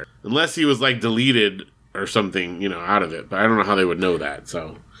with it there. Unless he was like deleted or something, out of it. But I don't know how they would know that,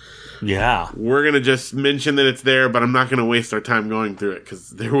 so... Yeah. We're going to just mention that it's there, but I'm not going to waste our time going through it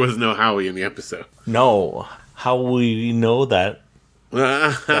because there was no Howie in the episode. No. How we know that?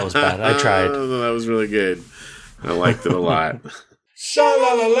 That was bad. I tried. That was really good. I liked it a lot.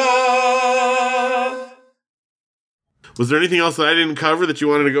 Sha-la-la-la. Was there anything else that I didn't cover that you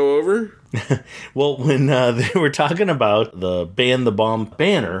wanted to go over? Well, when they were talking about the Ban the Bomb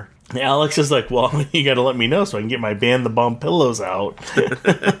banner, Alex is like, well, you got to let me know so I can get my Ban the Bomb pillows out.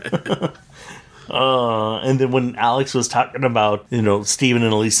 And then when Alex was talking about, Steven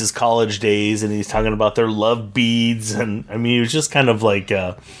and Elise's college days, and he's talking about their love beads, and I mean, it was just kind of like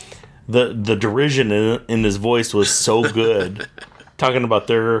the derision in his voice was so good, talking about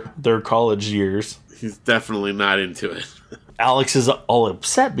their college years. He's definitely not into it. Alex is all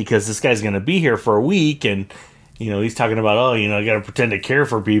upset because this guy's going to be here for a week, and he's talking about, I got to pretend to care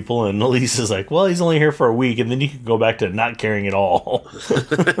for people. And Elise is like, well, he's only here for a week, and then you can go back to not caring at all.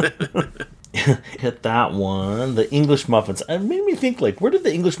 Hit that one. The English muffins. It made me think, where did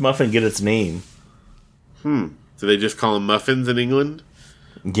the English muffin get its name? Do they just call them muffins in England?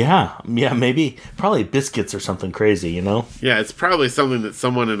 Yeah, maybe. Probably biscuits or something crazy, Yeah, it's probably something that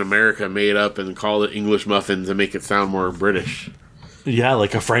someone in America made up and called it English muffins and make it sound more British. Yeah,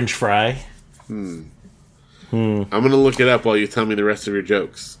 like a French fry. I'm going to look it up while you tell me the rest of your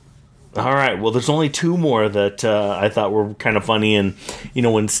jokes. All right. Well, there's only two more that I thought were kind of funny. And,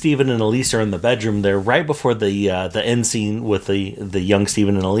 when Steven and Elise are in the bedroom, they're right before the end scene with the young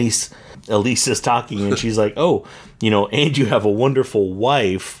Steven and Elise. Elise is talking, and she's like, oh, and you have a wonderful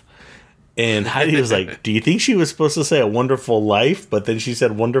wife. And Heidi was like, do you think she was supposed to say a wonderful life? But then she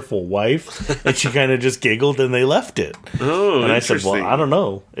said wonderful wife. And she kind of just giggled, and they left it. Oh, and I said, well, I don't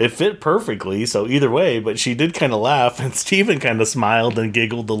know. It fit perfectly, so either way. But she did kind of laugh, and Steven kind of smiled and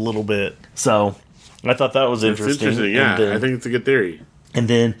giggled a little bit. So I thought that was interesting. It's interesting, yeah. I think it's a good theory. And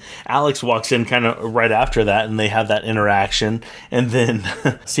then Alex walks in kind of right after that, and they have that interaction. And then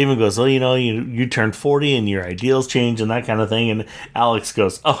Steven goes, well, you turned 40, and your ideals change and that kind of thing. And Alex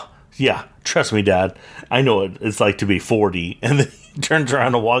goes, oh, yeah, trust me, Dad. I know what it's like to be 40. And then he turns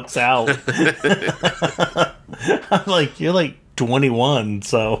around and walks out. I'm like, you're like 21,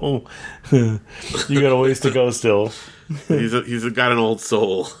 so you got a ways to go still. He's got an old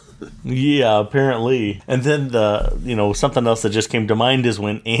soul. Yeah, apparently. And then something else that just came to mind is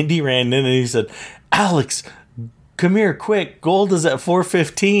when Andy ran in and he said, Alex, come here quick. Gold is at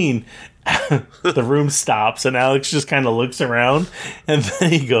 415. The room stops and Alex just kind of looks around, and then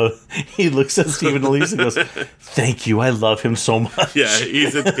he looks at Stephen Elise and goes, thank you, I love him so much. Yeah, he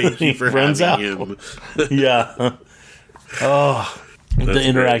said thank you for having him. Yeah. Oh, that's the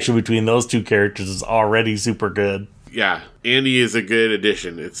interaction between those two characters is already super good. Yeah, Andy is a good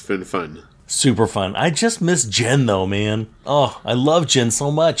addition. It's been fun. Super fun. I just miss Jen though, man. Oh, I love Jen so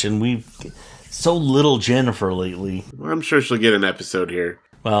much, and we've so little Jennifer lately. Well, I'm sure she'll get an episode here.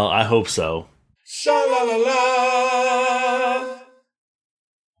 Well, I hope so. Sha-la-la-la.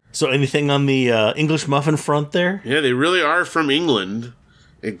 So anything on the English muffin front there? Yeah, they really are from England.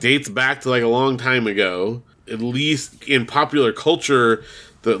 It dates back to like a long time ago. At least in popular culture,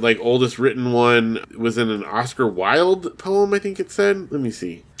 the oldest written one was in an Oscar Wilde poem, I think it said. Let me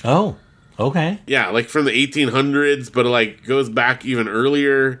see. Oh, okay. Yeah, like from the 1800s, but it goes back even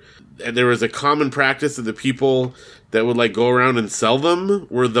earlier. And there was a common practice of the people that would go around and sell them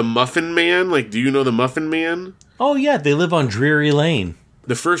were the Muffin Man. Do you know the Muffin Man? Oh yeah, they live on Drury Lane.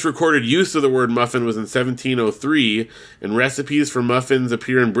 The first recorded use of the word muffin was in 1703, and recipes for muffins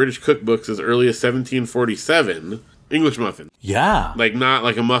appear in British cookbooks as early as 1747. English muffin. Yeah. Not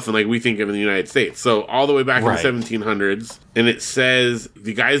like a muffin like we think of in the United States. So all the way back in the 1700s. And it says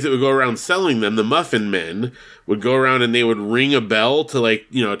the guys that would go around selling them, the muffin men, would go around and they would ring a bell to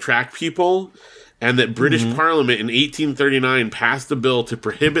attract people. And that British Parliament in 1839 passed a bill to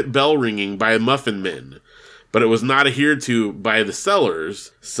prohibit bell ringing by muffin men. But it was not adhered to by the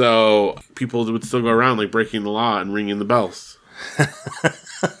sellers. So people would still go around breaking the law and ringing the bells.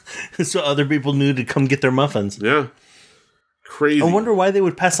 So other people knew to come get their muffins. Yeah. Crazy. I wonder why they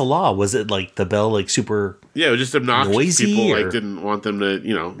would pass a law. Was it the bell super Yeah, it was just obnoxious. Noisy, people didn't want them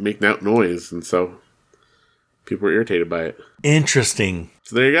to, make that noise, and so people were irritated by it. Interesting.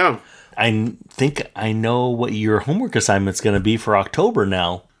 So there you go. I think I know what your homework assignment's going to be for October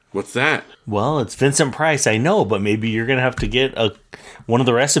now. What's that? Well, it's Vincent Price, I know, but maybe you're going to have to get one of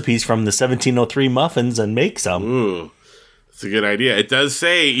the recipes from the 1703 muffins and make some. Ooh. It's a good idea. It does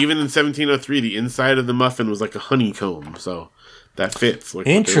say, even in 1703, the inside of the muffin was like a honeycomb, so that fits.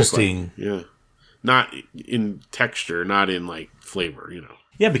 Interesting. Yeah. Not in texture, not in, flavor,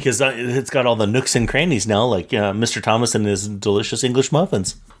 Yeah, because it's got all the nooks and crannies now, Mr. Thomas and his delicious English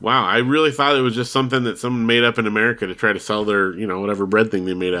muffins. Wow, I really thought it was just something that someone made up in America to try to sell their, whatever bread thing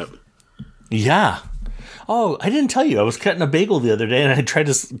they made up. Yeah. Oh, I didn't tell you. I was cutting a bagel the other day, and I tried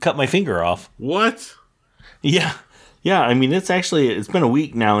to cut my finger off. What? Yeah. Yeah, I mean, it's been a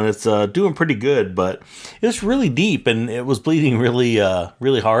week now, and it's doing pretty good, but it was really deep, and it was bleeding really,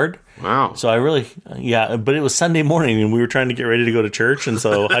 really hard. Wow. So but it was Sunday morning, and we were trying to get ready to go to church, and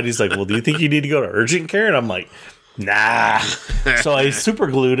so Heidi's like, well, do you think you need to go to urgent care? And I'm like, nah. So I super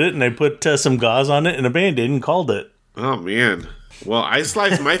glued it, and I put some gauze on it and a Band-Aid and called it. Oh, man. Well, I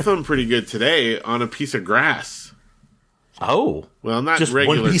sliced my thumb pretty good today on a piece of grass. Oh. Well, not just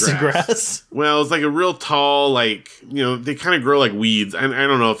regular one piece grass. of grass? Well, it's a real tall, they kind of grow like weeds. I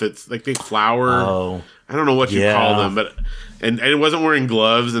don't know if it's, they flower. Oh. I don't know what you call them, but... And I wasn't wearing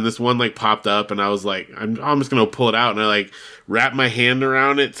gloves, and this one, popped up, and I was like, I'm just going to pull it out. And I, wrapped my hand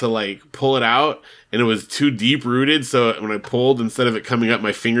around it to, pull it out, and it was too deep-rooted, so when I pulled, instead of it coming up,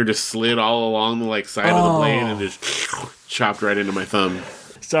 my finger just slid all along the, side of the blade and just chopped right into my thumb.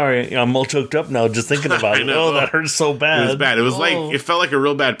 Sorry, I'm all choked up now just thinking about it. Oh, that hurts so bad. It was bad. It was it felt like a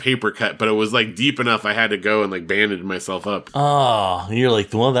real bad paper cut, but it was deep enough I had to go and bandage myself up. Oh, you're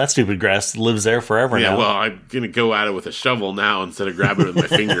like, well, that stupid grass lives there forever now. Yeah, well, I'm going to go at it with a shovel now instead of grabbing it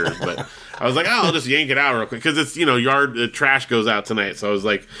with my fingers, but I was like, oh, I'll just yank it out real quick. Because it's, the trash goes out tonight. So I was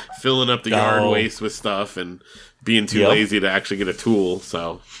like filling up the yard waste with stuff and being too lazy to actually get a tool.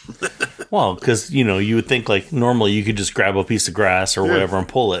 So, well, because, you would think like normally you could just grab a piece of grass or whatever and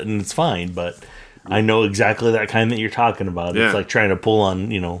pull it and it's fine. But I know exactly that kind that you're talking about. It's like trying to pull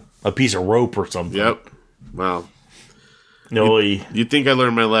on, a piece of rope or something. Yep. Well, no, you'd think I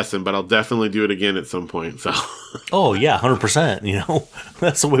learned my lesson, but I'll definitely do it again at some point. So, oh yeah, 100%.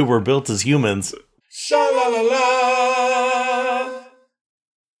 That's the way we're built as humans. Sha-la-la-la.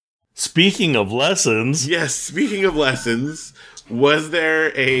 Speaking of lessons, yes. Speaking of lessons, was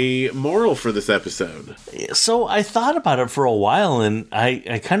there a moral for this episode? So I thought about it for a while, and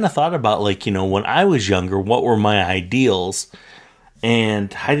I kind of thought about when I was younger, what were my ideals?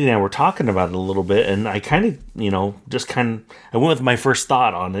 And Heidi and I were talking about it a little bit, and I kind of, I went with my first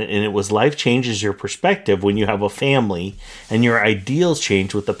thought on it, and it was life changes your perspective when you have a family, and your ideals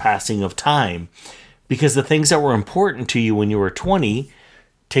change with the passing of time. Because the things that were important to you when you were 20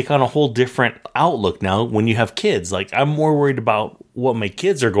 take on a whole different outlook now when you have kids. Like, I'm more worried about what my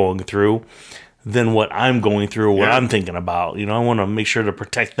kids are going through than what I'm going through or what I'm thinking about. I want to make sure to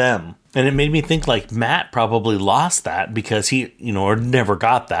protect them. And it made me think like Matt probably lost that because he, or never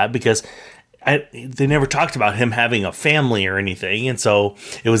got that because they never talked about him having a family or anything. And so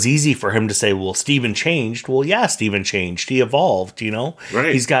it was easy for him to say, well, Steven changed. Well, yeah, Steven changed. He evolved,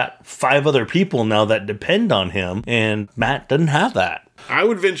 Right. He's got 5 other people now that depend on him. And Matt doesn't have that. I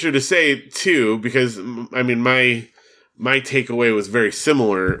would venture to say, too, because, I mean, my takeaway was very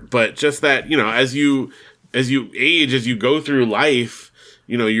similar, but just that, as you age, as you go through life,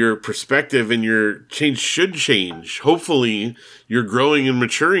 your perspective and your change should change. Hopefully you're growing and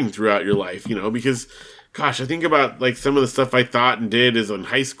maturing throughout your life, because gosh, I think about like some of the stuff I thought and did is in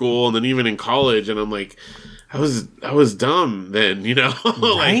high school and then even in college. And I'm like, I was dumb then,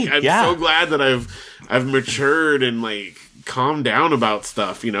 Right? I'm so glad that I've matured and like calmed down about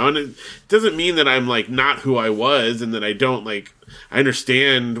stuff, and it doesn't mean that I'm like not who I was and that I don't I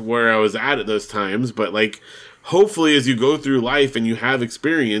understand where I was at those times, but like, hopefully as you go through life and you have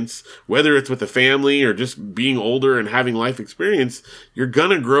experience, whether it's with a family or just being older and having life experience, you're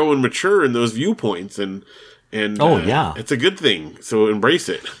gonna grow and mature in those viewpoints and it's a good thing. So embrace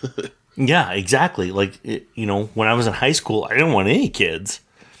it. Yeah, exactly. Like, when I was in high school, I didn't want any kids.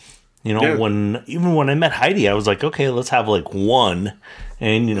 When I met Heidi, I was like, okay, let's have like one.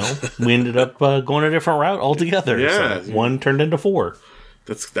 And, we ended up going a different route altogether. Yeah. So 1 turned into 4.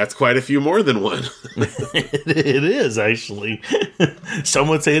 That's quite a few more than 1. It is, actually. Some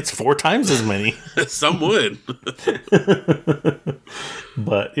would say it's 4 times as many. Some would.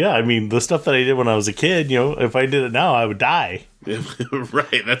 But, yeah, I mean, the stuff that I did when I was a kid, if I did it now, I would die.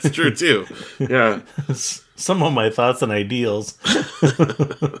 Right, that's true, too. Yeah. Some of my thoughts and ideals.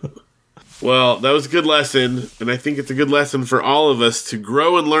 Well, that was a good lesson, and I think it's a good lesson for all of us to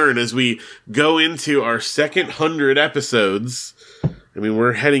grow and learn as we go into our second 100 episodes. I mean,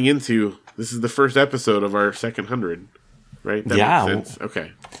 we're heading into, this is the first episode of our second 100, right? That makes sense.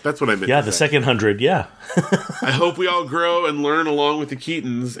 Okay, that's what I meant. Yeah, the second 100, yeah. I hope we all grow and learn along with the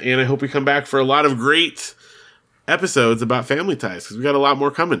Keatons, and I hope we come back for a lot of great episodes about family ties, because we got a lot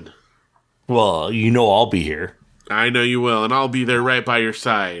more coming. Well, I'll be here. I know you will, and I'll be there right by your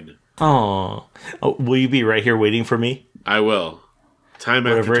side. Oh, will you be right here waiting for me? I will.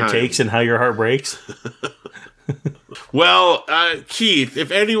 Whatever it takes and how your heart breaks. Well, Keith, if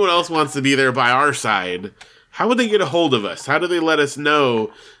anyone else wants to be there by our side, how would they get a hold of us? How do they let us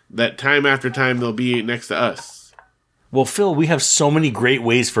know that time after time they'll be next to us? Well, Phil, we have so many great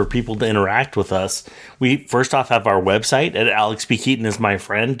ways for people to interact with us. We first off have our website at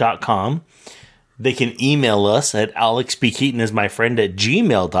alexbkeatonismyfriend.com. They can email us at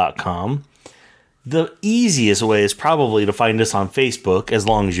alexbkeatonismyfriend@gmail.com. The easiest way is probably to find us on Facebook, as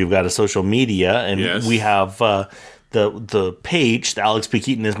long as you've got a social media. And we have the page, the Alex P.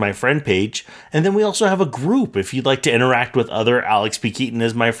 Keaton is my friend page. And then we also have a group if you'd like to interact with other Alex P. Keaton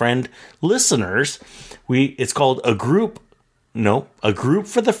is my friend listeners. It's called a group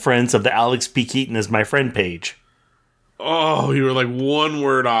for the friends of the Alex P. Keaton is my friend page. Oh, you were like one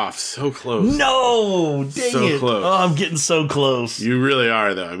word off. So close. No, dang it. So close. Oh, I'm getting so close. You really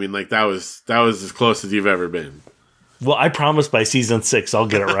are, though. I mean, like that was as close as you've ever been. Well, I promise by season 6 I'll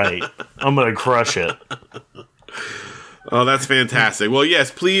get it right. I'm going to crush it. Oh, that's fantastic. Well, yes,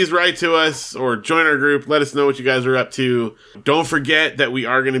 please write to us or join our group. Let us know what you guys are up to. Don't forget that we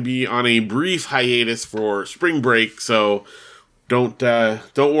are going to be on a brief hiatus for spring break, so don't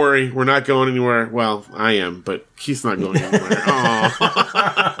worry. We're not going anywhere. Well, I am, but Keith's not going anywhere. Oh.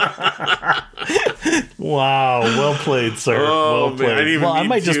 Wow, well played, sir. Oh, well played. I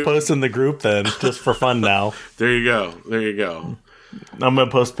might just post in the group then, just for fun now. There you go. I'm going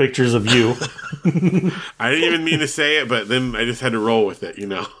to post pictures of you. I didn't even mean to say it, but then I just had to roll with it,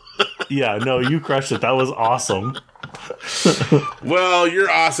 Yeah, no, you crushed it. That was awesome. Well, you're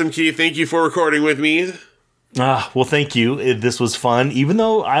awesome, Keith. Thank you for recording with me. Well, thank you. This was fun, even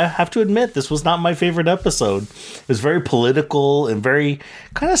though I have to admit this was not my favorite episode. It was very political and very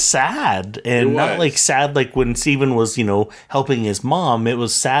kind of sad, and not like sad like when Steven was, helping his mom. It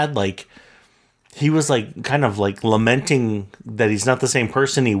was sad like he was like kind of like lamenting that he's not the same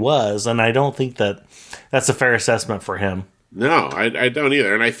person he was, and I don't think that that's a fair assessment for him. No, I don't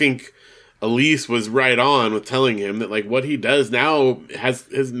either, and I think Elise was right on with telling him that like what he does now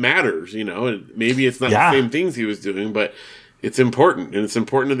has matters, and maybe it's not the same things he was doing, but it's important, and it's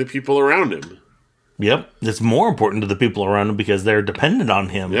important to the people around him. Yep. It's more important to the people around him because they're dependent on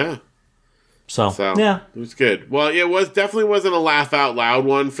him. Yeah. So yeah. It was good. Well, it definitely wasn't a laugh out loud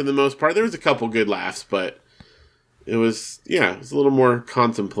one for the most part. There was a couple good laughs, but it was a little more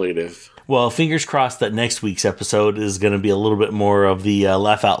contemplative. Well, fingers crossed that next week's episode is going to be a little bit more of the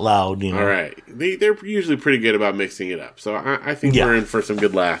laugh out loud, All right. They're usually pretty good about mixing it up. So I think we're in for some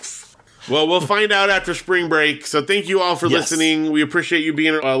good laughs. Well, we'll find out after spring break. So thank you all for listening. We appreciate you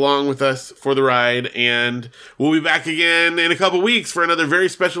being along with us for the ride. And we'll be back again in a couple weeks for another very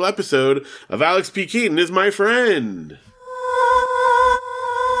special episode of Alex P. Keaton is My Friend.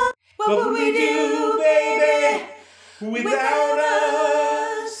 What would we do, baby, without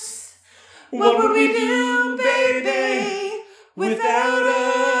us? What would we do, baby, without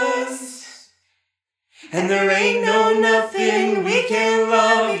us? And there ain't nothing we can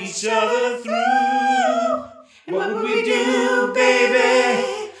love each other through. And what would we do,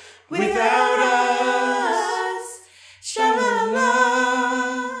 baby, without us? Sha-la-la.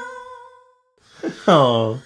 Oh.